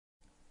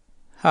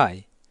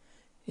Hi,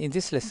 in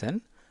this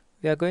lesson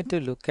we are going to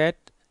look at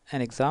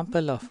an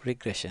example of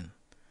regression.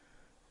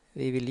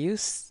 We will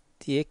use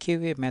the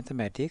AQA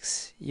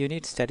Mathematics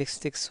Unit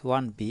Statistics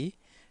 1B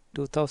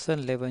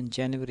 2011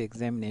 January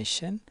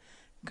examination,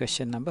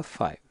 question number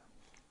 5.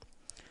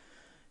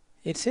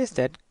 It says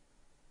that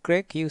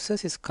Craig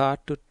uses his car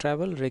to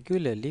travel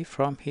regularly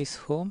from his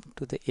home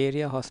to the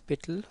area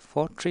hospital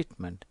for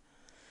treatment.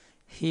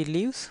 He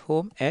leaves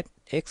home at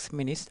X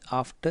minutes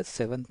after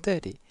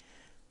 7:30.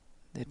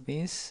 That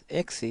means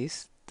X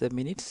is the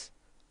minutes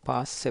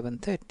past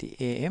 7:30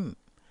 a.m.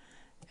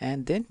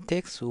 and then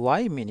takes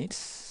Y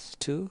minutes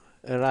to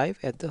arrive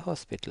at the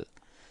hospital.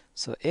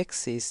 So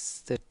X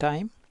is the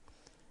time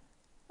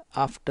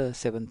after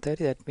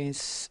 7:30. That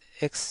means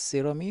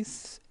X0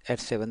 means at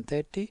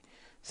 7:30,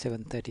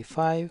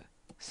 7:35,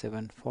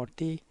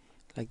 7:40,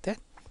 like that.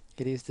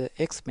 It is the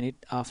X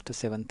minute after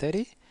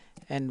 7:30,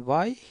 and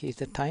Y is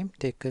the time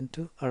taken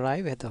to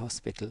arrive at the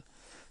hospital.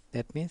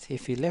 That means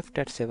if he left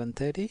at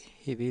 7:30,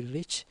 he will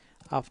reach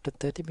after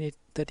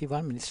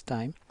 31 minutes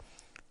time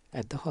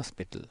at the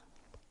hospital.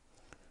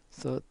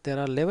 So there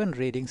are 11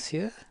 readings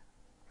here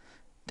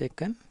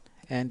taken,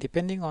 and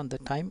depending on the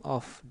time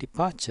of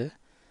departure,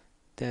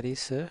 there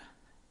is a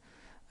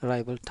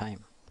arrival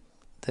time.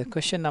 The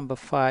question number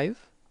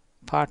 5,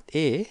 part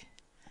A,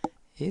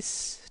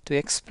 is to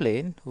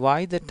explain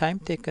why the time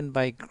taken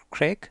by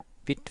Craig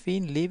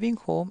between leaving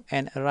home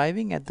and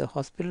arriving at the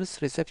hospital's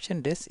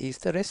reception desk is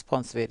the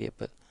response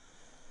variable.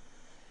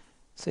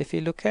 So if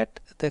you look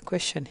at the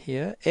question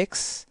here,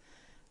 X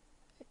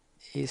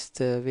is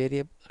the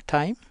variable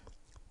time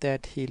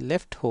that he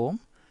left home,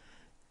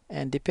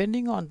 and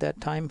depending on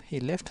that time he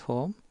left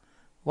home,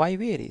 Y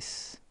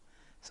varies.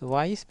 So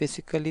Y is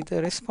basically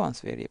the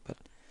response variable.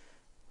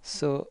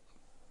 So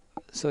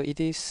it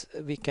is,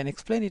 we can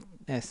explain it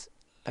as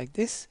like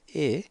this: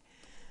 A,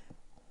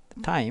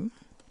 time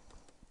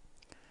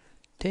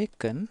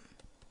taken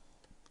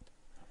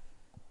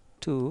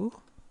to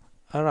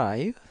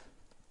arrive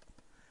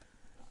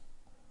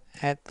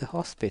at the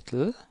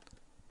hospital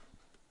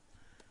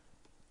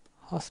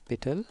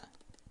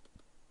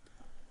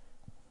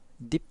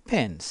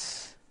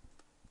depends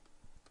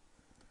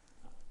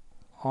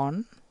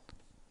on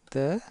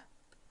the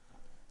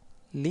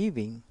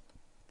leaving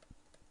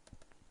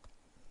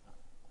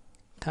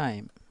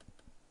time.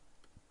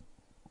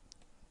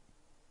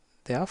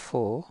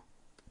 Therefore,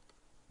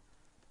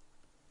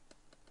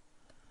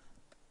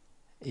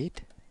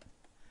 it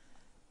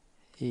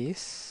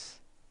is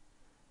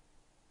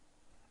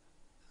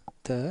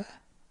the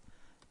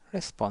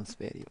response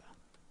variable.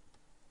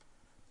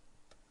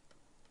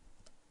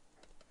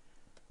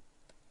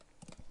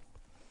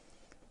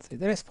 So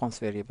the response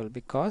variable,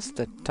 because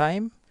the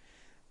time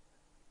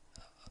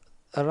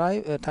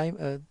the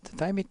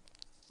time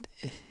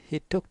he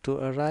took to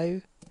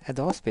arrive at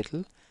the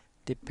hospital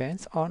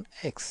depends on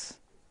X.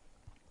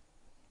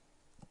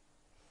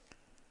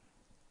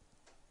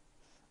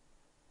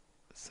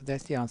 So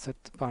that's the answer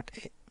to part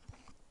A.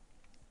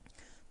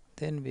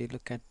 Then we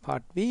look at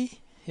part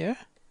B here.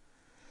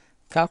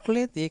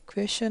 Calculate the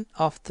equation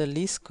of the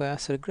least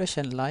squares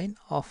regression line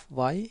of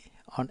Y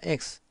on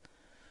X.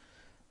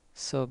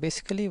 So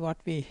basically what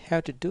we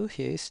have to do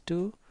here is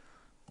to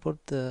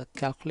put the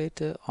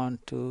calculator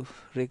onto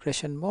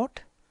regression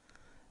mode.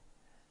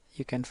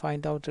 You can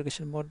find out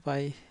regression mode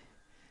by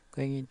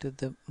going into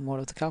the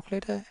mode of the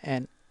calculator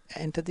and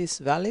enter these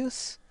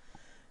values,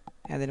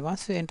 and then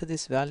once we enter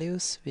these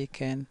values, we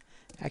can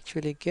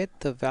actually get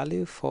the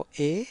value for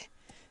A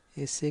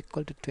is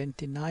equal to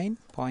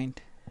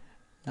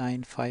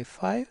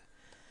 29.955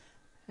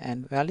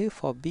 and value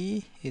for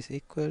B is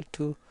equal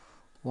to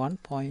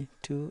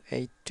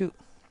 1.282.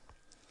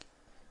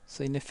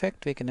 So in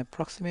effect we can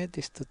approximate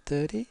this to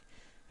 30.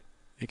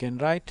 We can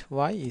write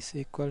Y is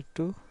equal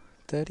to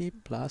 30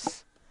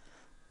 plus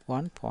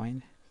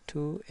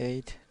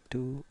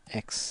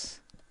 1.282x.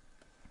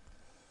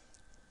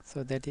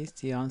 So that is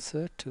the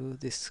answer to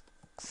this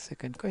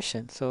second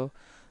question. So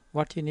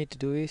what you need to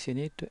do is you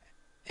need to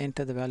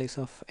enter the values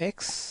of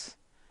X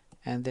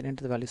and then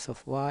enter the values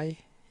of Y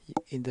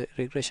in the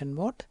regression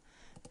mode,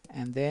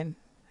 and then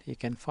you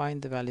can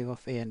find the value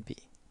of A and B.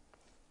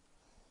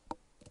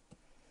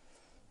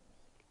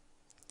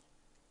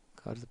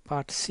 Go to the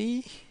part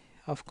C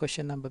of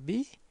question number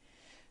B.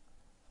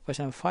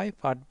 Question number 5,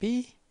 part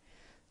B.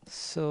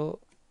 So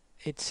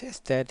it says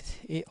that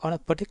on a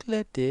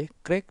particular day,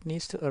 Craig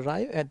needs to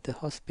arrive at the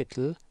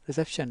hospital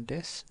reception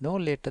desk no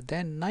later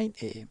than 9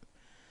 a.m.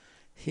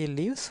 He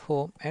leaves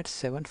home at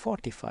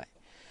 7:45.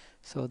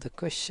 So the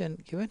question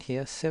given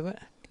here,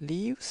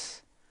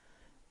 leaves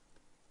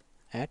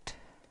at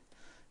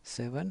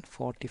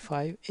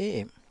 7:45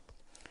 a.m.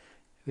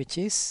 which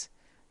is,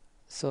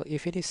 so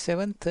if it is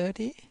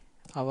 7:30,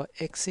 our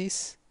X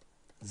is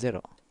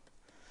 0.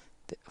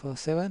 For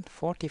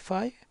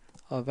 7:45,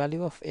 our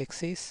value of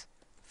X is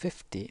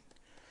 15.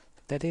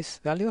 That is,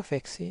 value of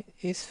X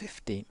is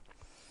 15.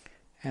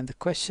 And the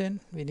question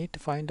we need to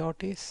find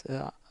out is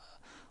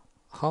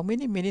how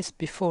many minutes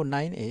before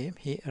 9 a.m.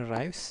 he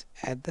arrives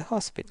at the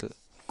hospital.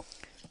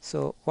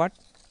 So what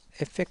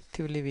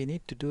effectively we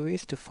need to do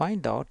is to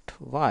find out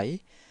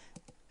y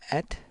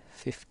at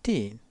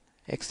 15,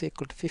 x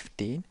equal to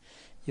 15,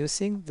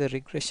 using the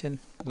regression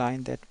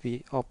line that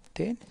we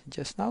obtained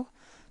just now,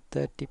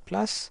 30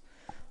 plus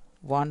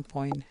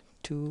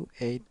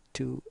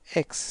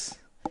 1.282x.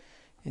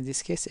 In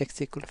this case,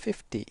 x equal to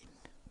 50.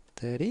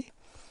 30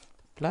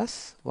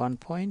 plus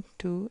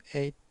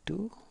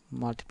 1.282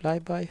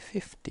 multiplied by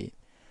 50,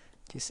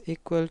 which is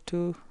equal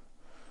to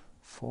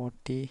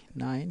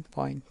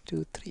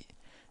 49.23,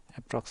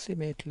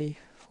 approximately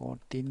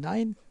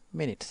 49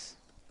 minutes.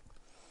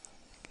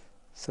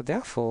 So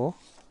therefore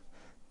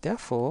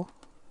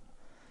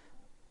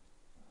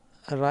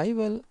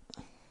arrival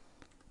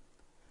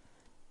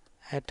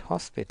at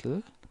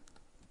hospital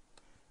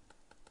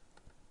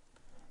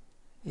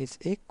is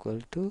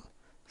equal to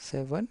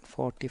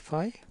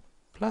 7:45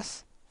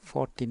 plus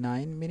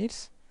 49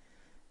 minutes,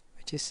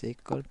 which is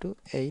equal to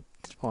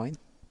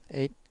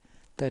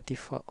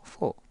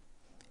 8.834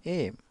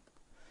 am.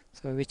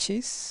 So which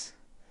is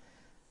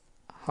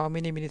how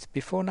many minutes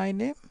before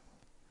 9 am?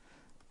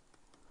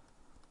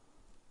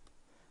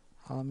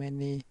 How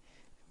many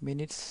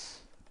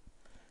minutes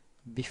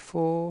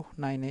before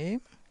 9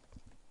 am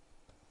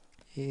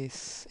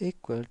is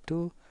equal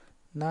to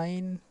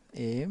 9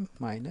 am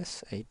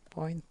minus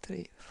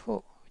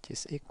 8.34, which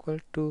is equal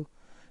to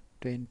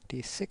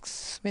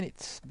 26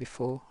 minutes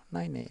before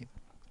 9 am.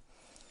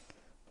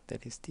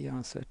 That is the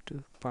answer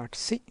to part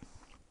C.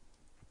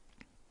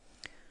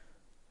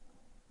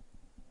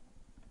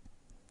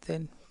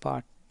 Then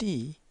part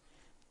D.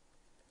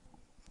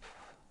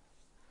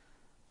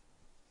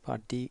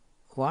 Part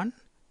D1,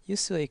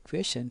 use the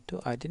equation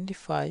to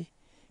identify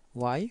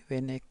y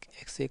when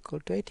x equal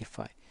to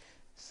 85.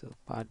 So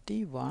part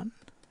D1,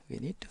 we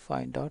need to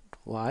find out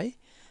y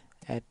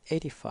at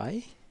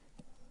 85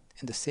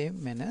 in the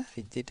same manner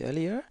we did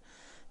earlier.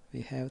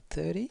 We have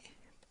 30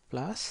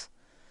 plus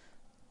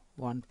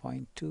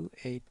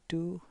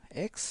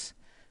 1.282x,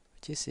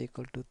 which is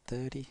equal to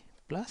 30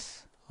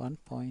 plus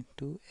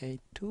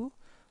 1.282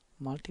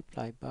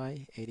 multiplied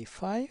by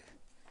 85,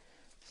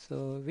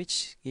 so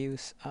which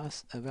gives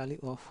us a value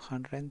of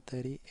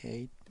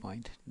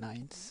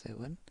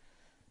 138.97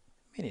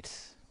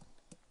 minutes.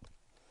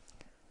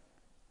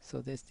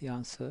 So that's the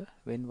answer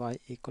when y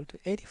equal to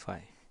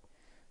 85.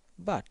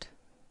 But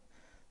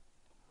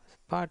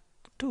part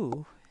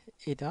 2,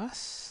 it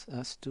asks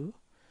us to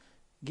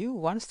give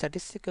one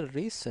statistical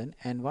reason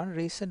and one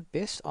reason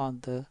based on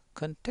the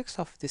context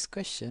of this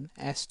question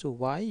as to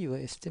why your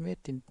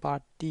estimate in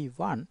part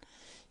D1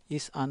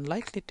 is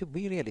unlikely to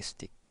be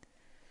realistic.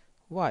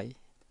 Why?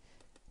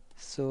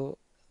 So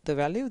the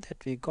value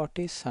that we got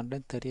is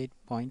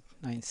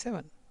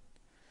 138.97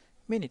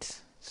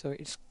 minutes. So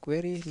it's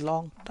very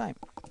long time.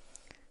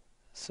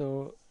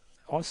 So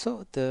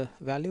also the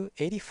value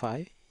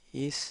 85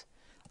 is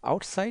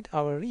outside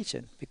our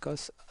region,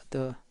 because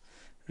the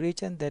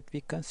region that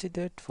we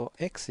considered for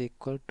x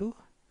equal to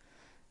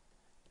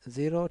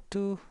 0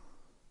 to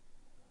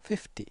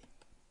 50.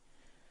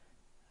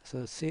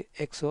 So see,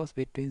 x was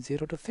between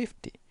 0 to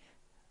 50.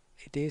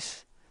 It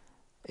is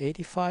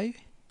 85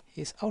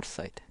 is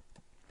outside,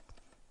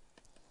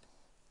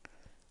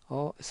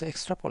 or it's an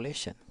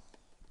extrapolation.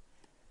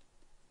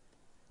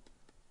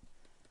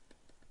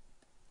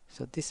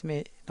 So this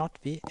may not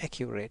be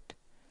accurate.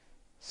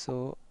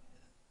 So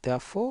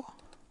therefore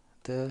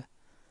the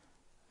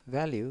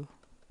value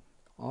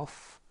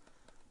of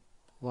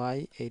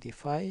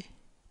y85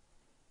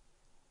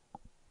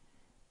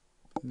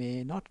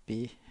 may not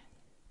be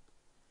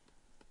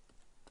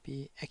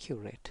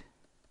accurate.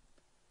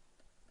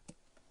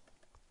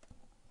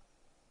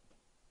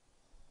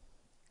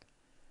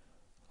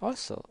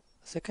 Also,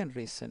 second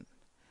reason,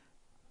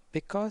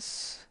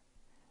 because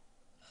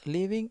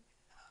leaving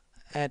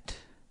at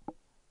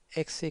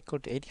x equal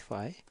to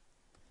 85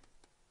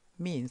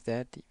 means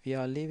that we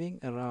are leaving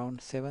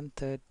around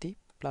 7:30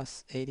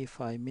 plus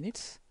 85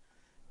 minutes,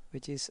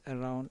 which is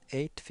around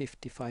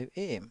 8:55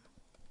 am.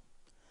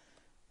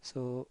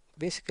 So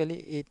basically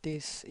it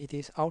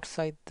is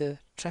outside the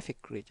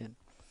traffic region.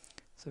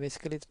 So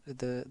basically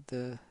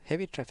the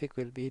heavy traffic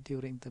will be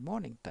during the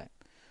morning time.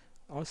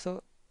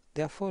 Also,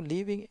 therefore,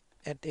 leaving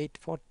at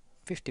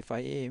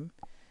 8:55 am,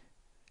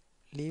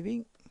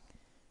 leaving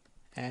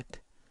at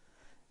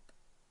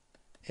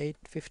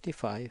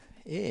 8:55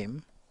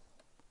 am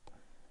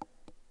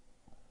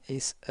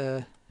is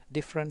a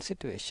different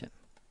situation,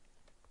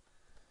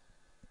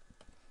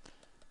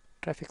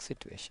 traffic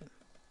situation.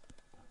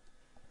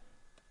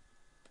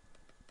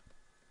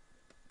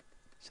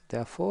 So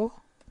therefore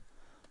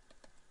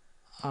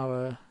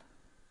our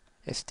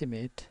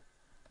estimate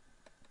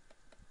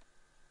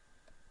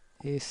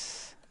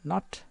is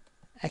not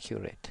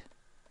accurate.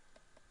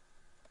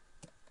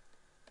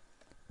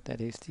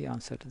 That is the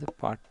answer to the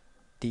part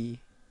D,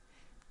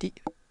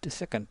 the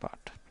second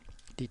part,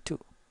 D2.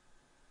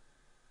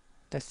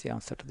 That's the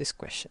answer to this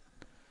question.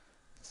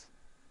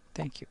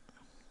 Thank you.